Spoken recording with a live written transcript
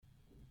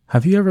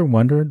Have you ever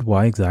wondered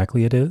why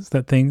exactly it is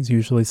that things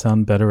usually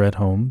sound better at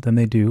home than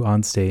they do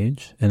on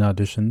stage, in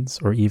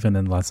auditions, or even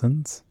in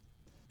lessons?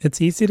 It's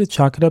easy to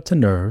chalk it up to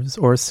nerves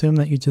or assume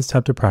that you just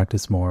have to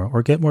practice more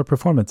or get more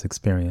performance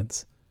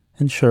experience.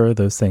 And sure,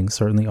 those things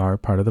certainly are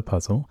part of the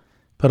puzzle,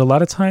 but a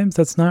lot of times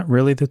that's not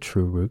really the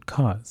true root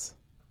cause.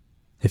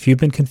 If you've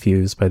been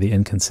confused by the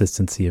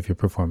inconsistency of your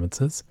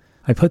performances,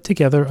 I put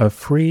together a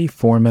free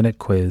 4-minute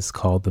quiz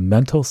called the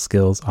Mental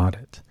Skills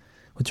Audit,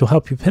 which will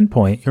help you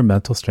pinpoint your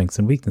mental strengths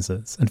and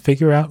weaknesses and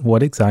figure out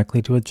what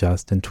exactly to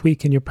adjust and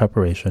tweak in your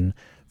preparation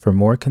for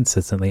more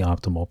consistently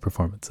optimal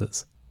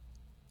performances.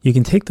 You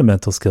can take the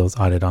Mental Skills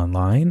Audit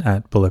online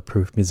at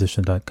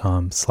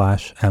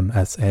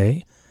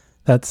bulletproofmusician.com/MSA.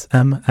 That's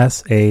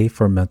MSA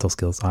for Mental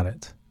Skills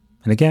Audit.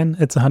 And again,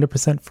 it's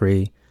 100%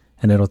 free,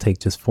 and it'll take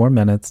just 4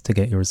 minutes to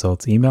get your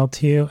results emailed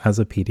to you as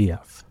a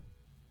PDF.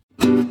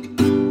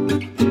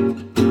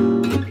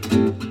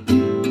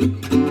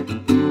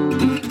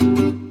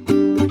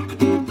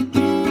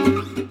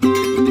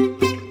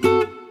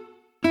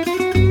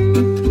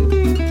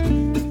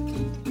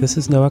 This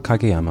is Noah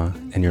Kageyama,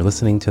 and you're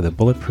listening to the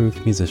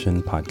Bulletproof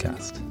Musician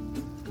podcast.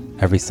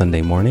 Every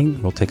Sunday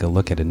morning, we'll take a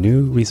look at a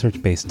new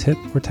research-based tip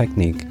or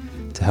technique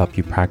to help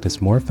you practice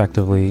more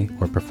effectively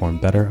or perform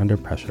better under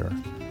pressure.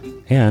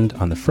 And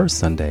on the first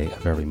Sunday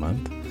of every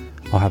month,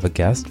 I'll have a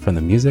guest from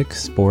the music,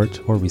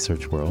 sport, or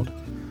research world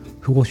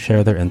who will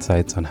share their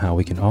insights on how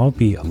we can all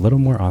be a little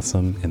more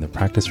awesome in the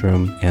practice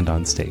room and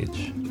on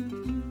stage.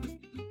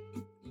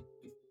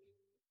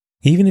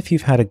 Even if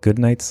you've had a good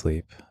night's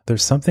sleep,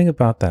 there's something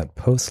about that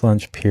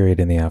post-lunch period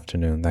in the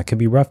afternoon that can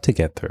be rough to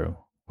get through,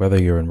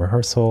 whether you're in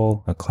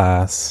rehearsal, a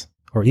class,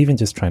 or even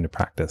just trying to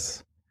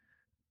practice.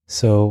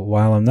 So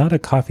while I'm not a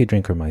coffee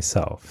drinker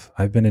myself,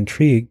 I've been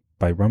intrigued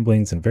by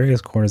rumblings in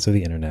various corners of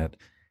the internet,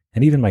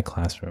 and even my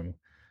classroom,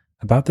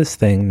 about this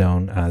thing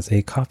known as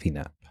a coffee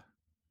nap,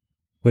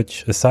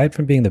 which, aside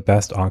from being the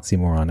best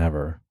oxymoron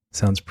ever,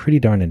 sounds pretty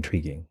darn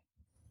intriguing.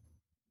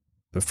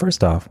 But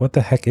first off, what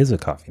the heck is a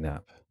coffee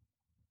nap?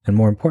 And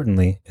more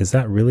importantly, is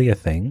that really a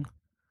thing?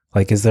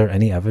 Like, is there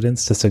any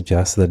evidence to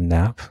suggest that a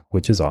nap,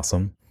 which is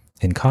awesome,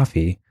 and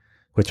coffee,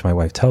 which my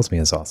wife tells me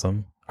is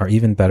awesome, are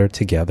even better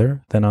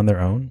together than on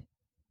their own?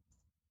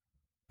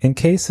 In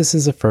case this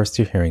is the first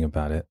you're hearing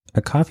about it,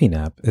 a coffee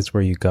nap is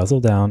where you guzzle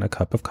down a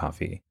cup of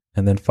coffee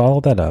and then follow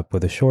that up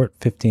with a short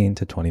 15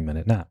 to 20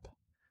 minute nap.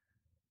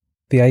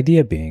 The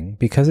idea being,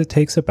 because it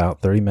takes about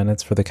 30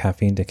 minutes for the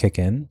caffeine to kick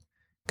in,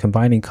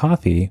 combining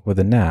coffee with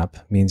a nap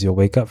means you'll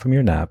wake up from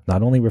your nap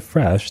not only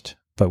refreshed,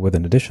 but with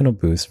an additional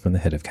boost from the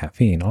hit of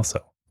caffeine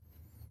also.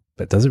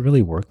 But does it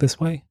really work this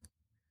way?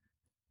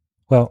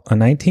 Well, a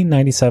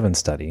 1997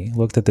 study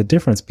looked at the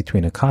difference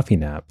between a coffee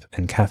nap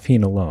and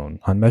caffeine alone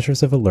on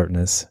measures of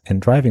alertness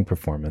and driving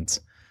performance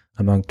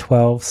among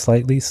 12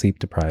 slightly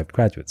sleep-deprived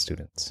graduate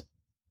students.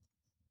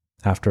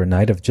 After a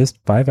night of just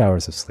 5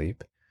 hours of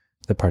sleep,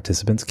 the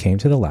participants came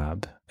to the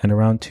lab and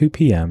around 2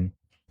 p.m.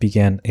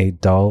 began a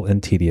dull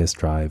and tedious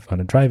drive on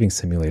a driving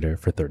simulator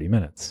for 30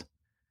 minutes.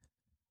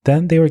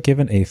 Then they were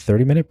given a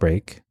 30-minute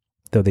break,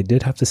 though they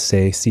did have to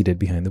stay seated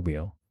behind the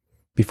wheel,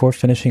 before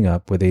finishing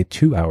up with a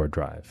 2-hour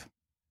drive.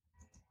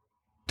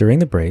 During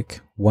the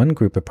break, one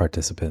group of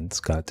participants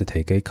got to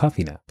take a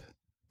coffee nap,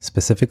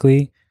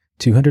 specifically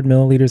 200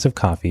 milliliters of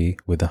coffee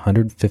with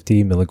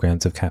 150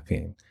 milligrams of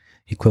caffeine,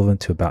 equivalent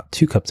to about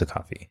 2 cups of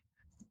coffee,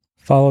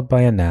 followed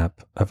by a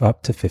nap of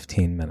up to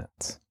 15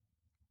 minutes.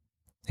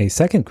 A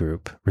second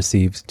group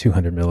received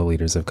 200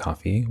 milliliters of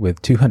coffee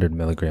with 200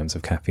 milligrams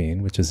of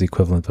caffeine, which is the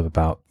equivalent of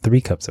about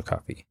 3 cups of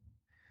coffee.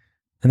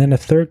 And then a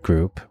third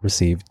group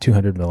received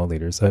 200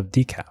 milliliters of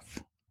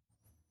decaf.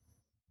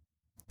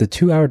 The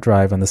 2-hour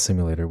drive on the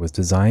simulator was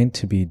designed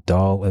to be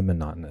dull and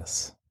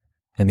monotonous,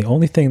 and the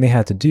only thing they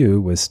had to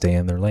do was stay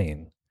in their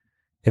lane.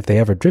 If they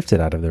ever drifted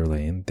out of their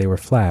lane, they were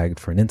flagged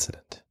for an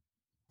incident.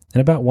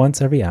 And about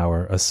once every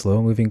hour, a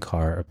slow-moving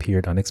car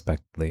appeared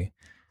unexpectedly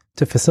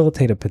to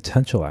facilitate a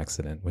potential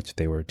accident which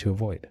they were to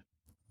avoid.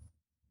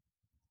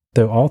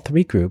 Though all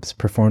 3 groups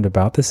performed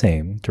about the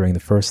same during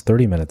the first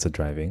 30 minutes of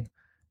driving,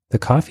 the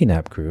coffee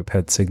nap group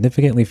had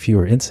significantly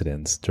fewer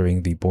incidents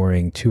during the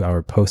boring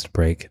 2-hour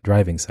post-break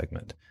driving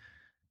segment,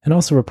 and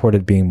also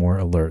reported being more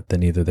alert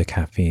than either the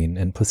caffeine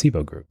and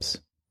placebo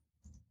groups.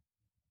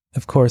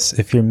 Of course,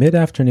 if your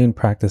mid-afternoon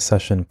practice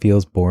session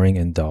feels boring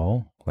and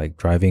dull, like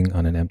driving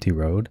on an empty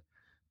road,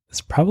 this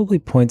probably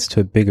points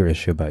to a bigger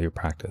issue about your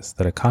practice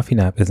that a coffee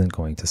nap isn't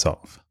going to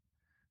solve.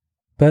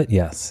 But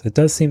yes, it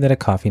does seem that a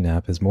coffee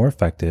nap is more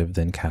effective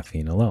than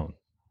caffeine alone.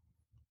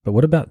 But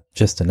what about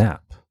just a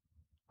nap?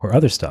 Or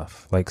other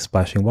stuff, like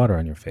splashing water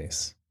on your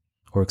face,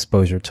 or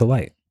exposure to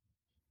light?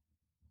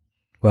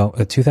 Well,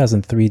 a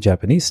 2003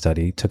 Japanese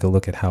study took a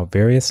look at how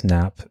various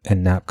nap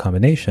and nap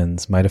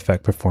combinations might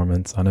affect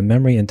performance on a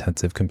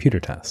memory-intensive computer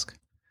task.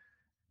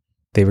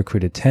 They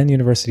recruited 10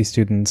 university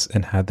students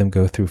and had them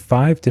go through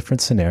 5 different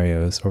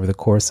scenarios over the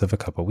course of a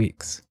couple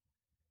weeks.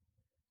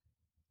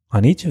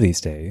 On each of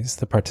these days,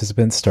 the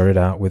participants started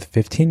out with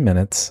 15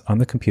 minutes on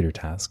the computer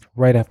task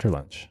right after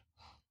lunch.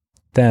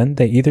 Then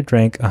they either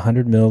drank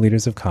 100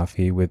 milliliters of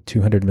coffee with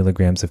 200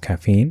 milligrams of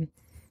caffeine,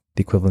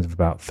 the equivalent of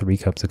about 3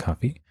 cups of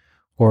coffee,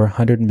 or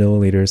 100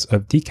 milliliters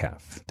of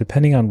decaf,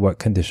 depending on what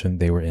condition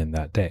they were in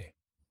that day.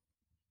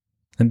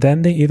 And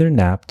then they either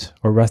napped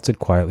or rested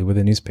quietly with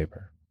a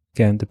newspaper,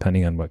 again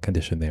depending on what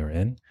condition they were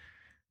in,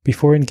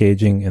 before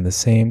engaging in the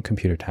same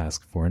computer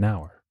task for an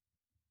hour.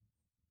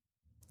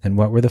 And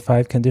what were the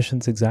 5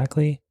 conditions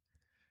exactly?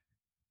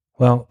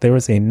 Well, there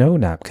was a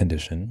no-nap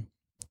condition,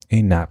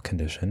 a nap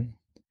condition,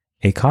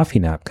 a coffee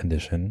nap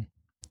condition,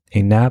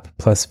 a nap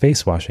plus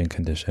face washing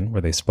condition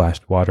where they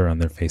splashed water on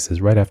their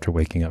faces right after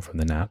waking up from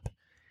the nap,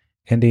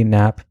 and a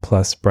nap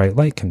plus bright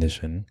light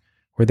condition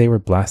where they were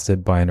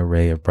blasted by an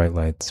array of bright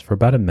lights for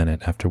about a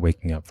minute after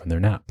waking up from their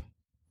nap.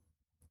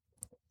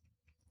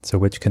 So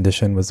which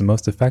condition was the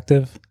most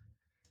effective?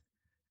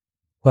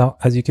 Well,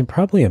 as you can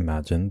probably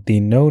imagine, the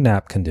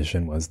no-nap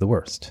condition was the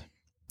worst.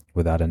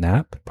 Without a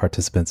nap,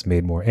 participants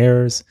made more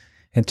errors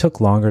and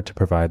took longer to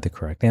provide the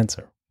correct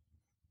answer.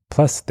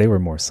 Plus, they were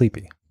more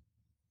sleepy.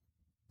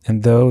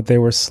 And though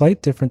there were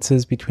slight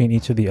differences between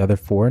each of the other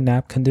 4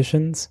 nap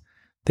conditions,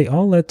 they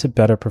all led to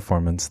better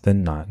performance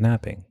than not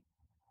napping.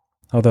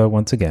 Although,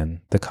 once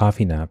again, the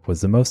coffee nap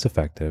was the most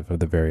effective of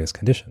the various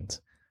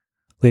conditions,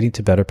 leading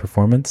to better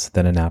performance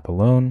than a nap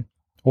alone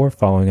or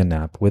following a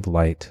nap with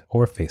light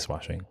or face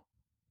washing.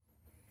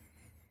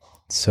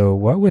 So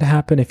what would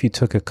happen if you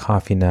took a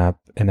coffee nap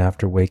and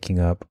after waking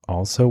up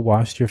also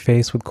washed your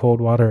face with cold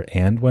water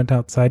and went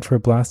outside for a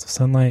blast of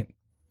sunlight?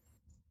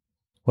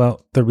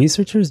 Well, the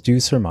researchers do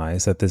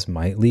surmise that this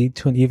might lead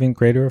to an even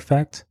greater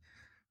effect,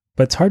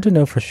 but it's hard to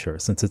know for sure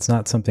since it's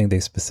not something they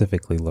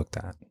specifically looked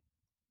at.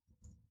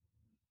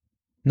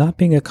 Not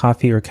being a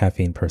coffee or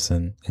caffeine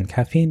person, and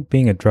caffeine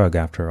being a drug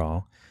after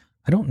all,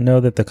 I don't know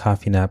that the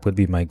coffee nap would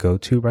be my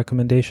go-to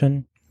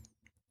recommendation.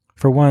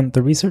 For one,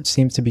 the research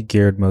seems to be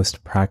geared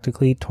most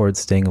practically towards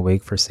staying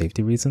awake for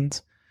safety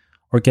reasons,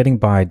 or getting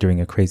by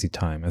during a crazy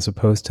time, as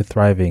opposed to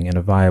thriving in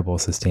a viable,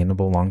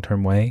 sustainable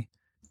long-term way.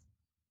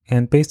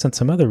 And based on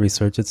some other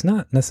research, it's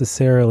not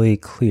necessarily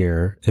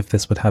clear if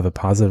this would have a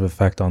positive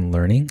effect on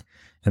learning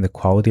and the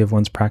quality of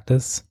one's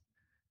practice.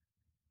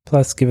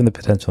 Plus, given the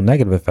potential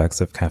negative effects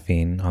of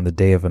caffeine on the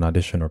day of an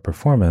audition or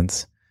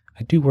performance,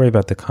 I do worry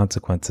about the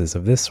consequences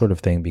of this sort of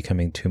thing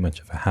becoming too much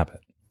of a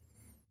habit.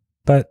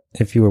 But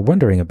if you were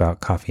wondering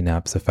about coffee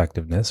naps'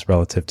 effectiveness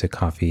relative to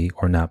coffee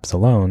or naps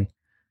alone,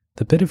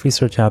 the bit of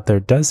research out there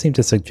does seem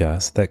to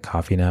suggest that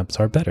coffee naps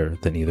are better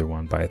than either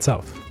one by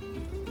itself.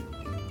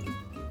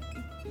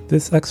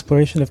 This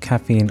exploration of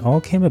caffeine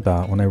all came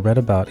about when I read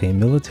about a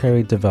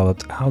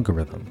military-developed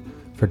algorithm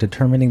for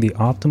determining the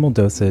optimal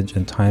dosage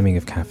and timing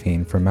of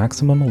caffeine for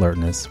maximum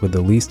alertness with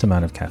the least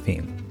amount of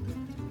caffeine.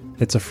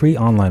 It's a free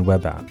online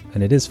web app,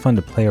 and it is fun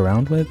to play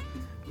around with,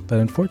 but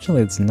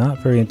unfortunately it's not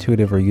very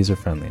intuitive or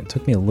user-friendly. It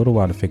took me a little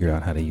while to figure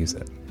out how to use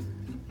it.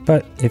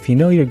 But if you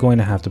know you're going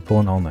to have to pull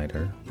an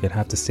all-nighter, yet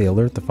have to stay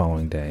alert the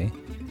following day,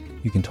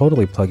 you can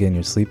totally plug in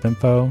your sleep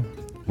info,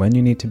 when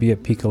you need to be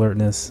at peak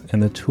alertness,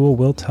 and the tool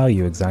will tell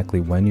you exactly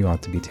when you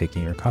ought to be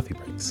taking your coffee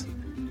breaks.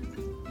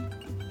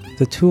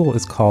 The tool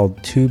is called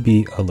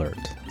 2B Alert,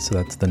 so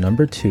that's the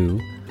number 2,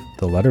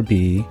 the letter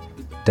B,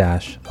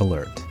 dash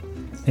alert.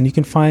 And you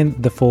can find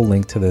the full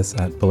link to this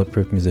at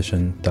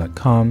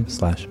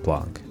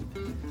bulletproofmusician.com/blog.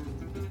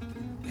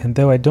 And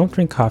though I don't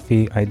drink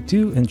coffee, I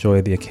do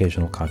enjoy the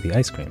occasional coffee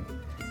ice cream.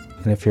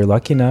 And if you're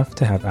lucky enough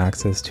to have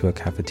access to a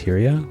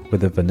cafeteria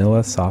with a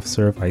vanilla soft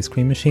serve ice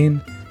cream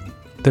machine,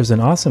 there's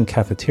an awesome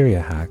cafeteria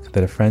hack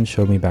that a friend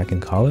showed me back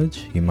in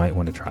college you might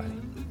want to try.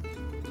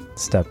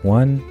 Step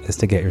 1 is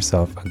to get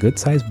yourself a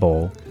good-sized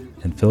bowl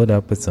and fill it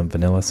up with some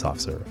vanilla soft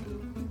serve.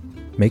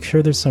 Make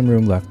sure there's some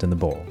room left in the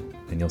bowl,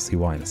 and you'll see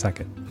why in a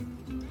second.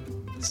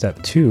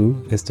 Step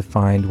 2 is to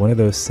find one of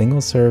those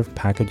single-serve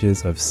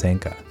packages of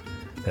Sanka,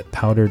 that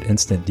powdered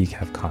instant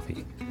decaf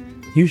coffee.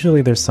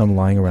 Usually there's some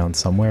lying around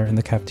somewhere in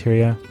the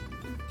cafeteria.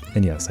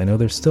 And yes, I know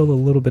there's still a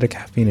little bit of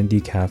caffeine in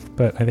decaf,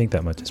 but I think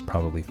that much is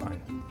probably fine.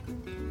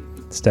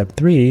 Step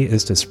 3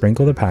 is to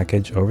sprinkle the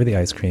package over the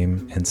ice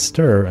cream and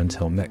stir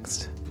until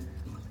mixed.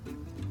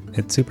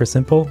 It's super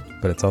simple,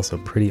 but it's also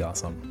pretty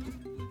awesome.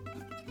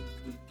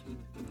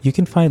 You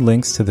can find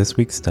links to this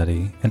week's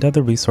study and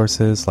other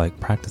resources like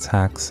practice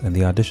hacks and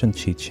the audition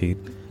cheat sheet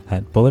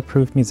at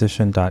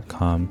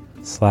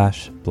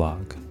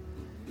bulletproofmusician.com/blog.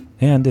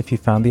 And if you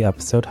found the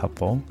episode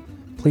helpful,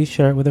 please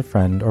share it with a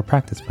friend or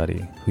practice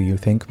buddy who you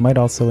think might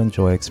also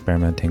enjoy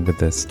experimenting with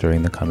this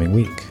during the coming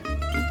week.